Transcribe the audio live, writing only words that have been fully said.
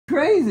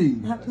Crazy.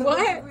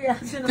 What?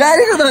 Reaction.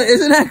 Daddy,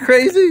 isn't that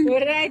crazy? What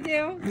did I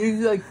do? He's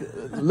like,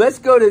 let's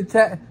go to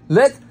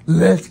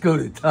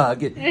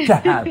Target to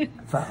have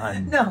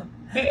fun. No.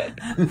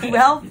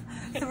 Ralph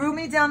threw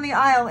me down the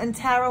aisle and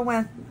Tara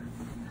went,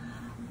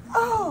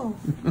 oh,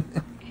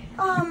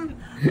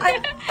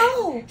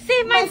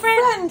 Save my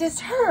friend. is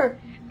hurt.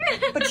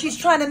 But she's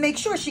trying to make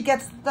sure she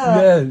gets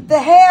the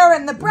hair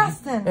and the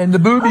breast in. And the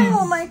boobies.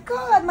 Oh my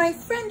God, my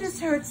friend is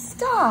hurt.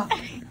 Stop.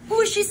 Who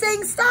is she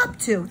saying stop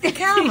to? The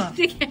camera.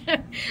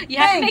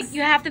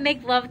 You have to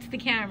make love to the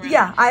camera.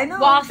 Yeah, I know.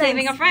 While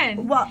saving a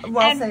friend. While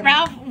and saving.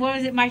 Ralph, what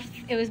was it?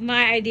 It was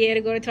my idea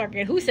to go to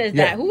Target. Who says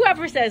that?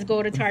 Whoever says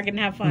go to Target and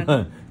have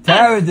fun.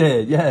 Tara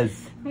did,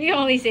 yes. We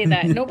only say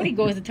that. Nobody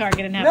goes to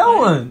Target and have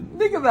No fun. one.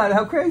 Think about it,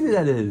 how crazy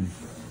that is.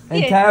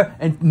 And Tara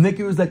and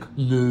Nikki was like,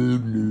 no.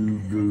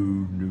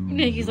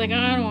 Nikki's like,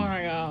 I don't want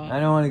to go. I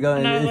don't want to go.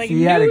 And I was like,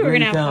 she had a we were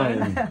great gonna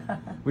have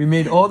time. We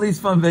made all these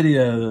fun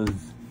videos.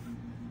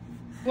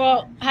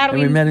 Well, how do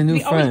And we met a new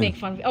we always friend. make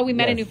fun. Oh, we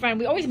met a new friend.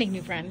 We always make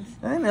new friends.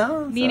 I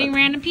know. Meeting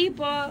random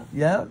people.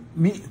 Yep.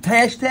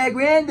 Hashtag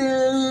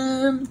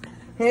random.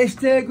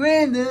 Hashtag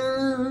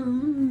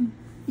random.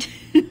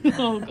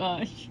 Oh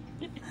gosh.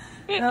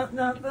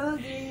 Not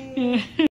boogie.